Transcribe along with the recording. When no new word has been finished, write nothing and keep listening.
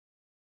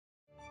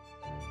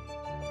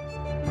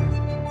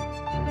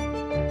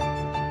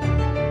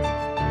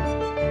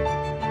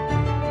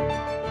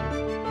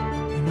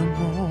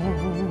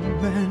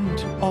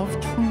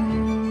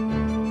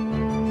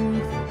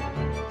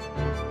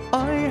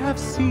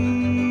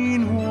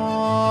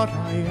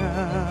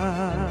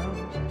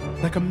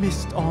like a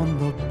mist on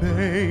the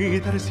bay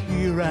that is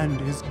here and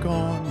is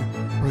gone,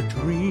 or a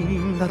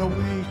dream that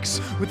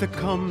awakes with the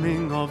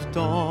coming of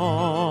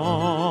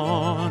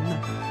dawn.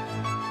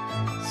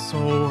 So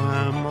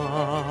am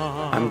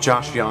I. I'm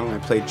Josh Young. I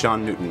played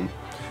John Newton,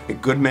 a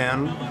good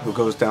man who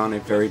goes down a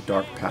very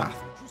dark path.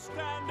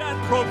 Stand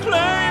and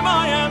proclaim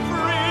I am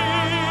free.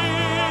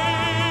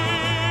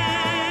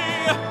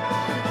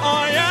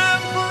 I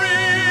am free,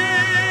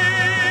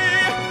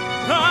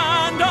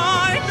 and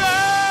I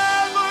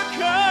never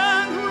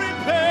can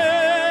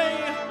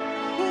repay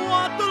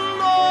what the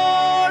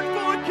Lord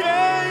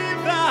forgave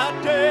that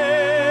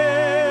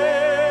day.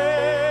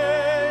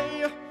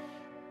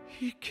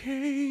 He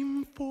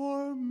came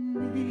for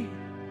me,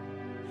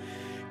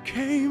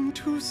 came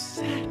to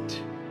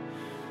set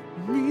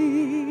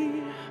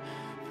me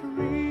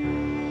free.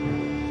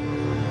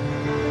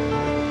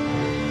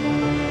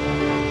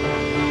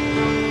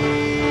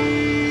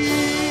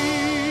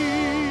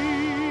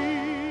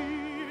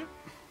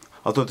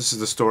 Although this is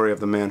the story of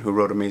the man who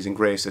wrote Amazing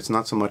Grace, it's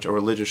not so much a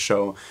religious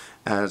show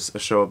as a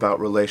show about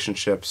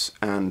relationships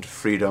and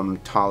freedom,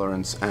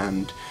 tolerance,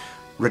 and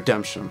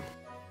redemption.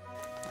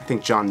 I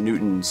think John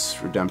Newton's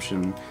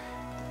redemption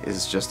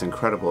is just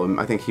incredible.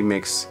 I think he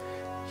makes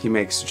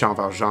Jean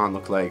Valjean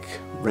look like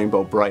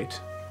Rainbow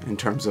Bright in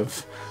terms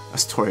of a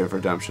story of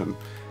redemption.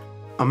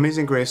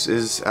 Amazing Grace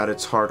is at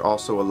its heart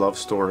also a love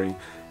story,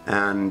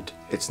 and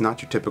it's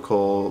not your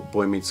typical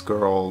boy meets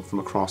girl from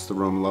across the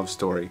room love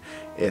story.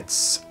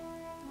 It's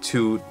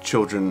two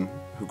children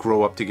who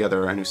grow up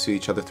together and who see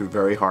each other through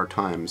very hard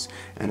times,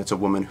 and it's a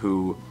woman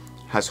who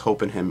has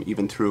hope in him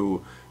even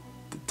through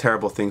the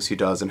terrible things he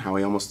does and how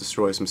he almost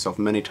destroys himself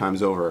many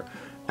times over,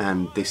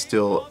 and they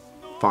still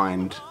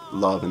find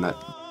love, and that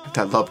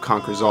love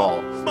conquers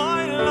all.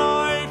 My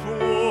life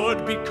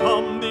would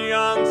become the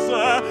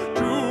answer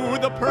to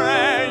the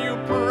prayer you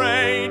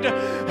prayed,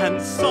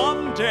 and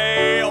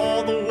someday all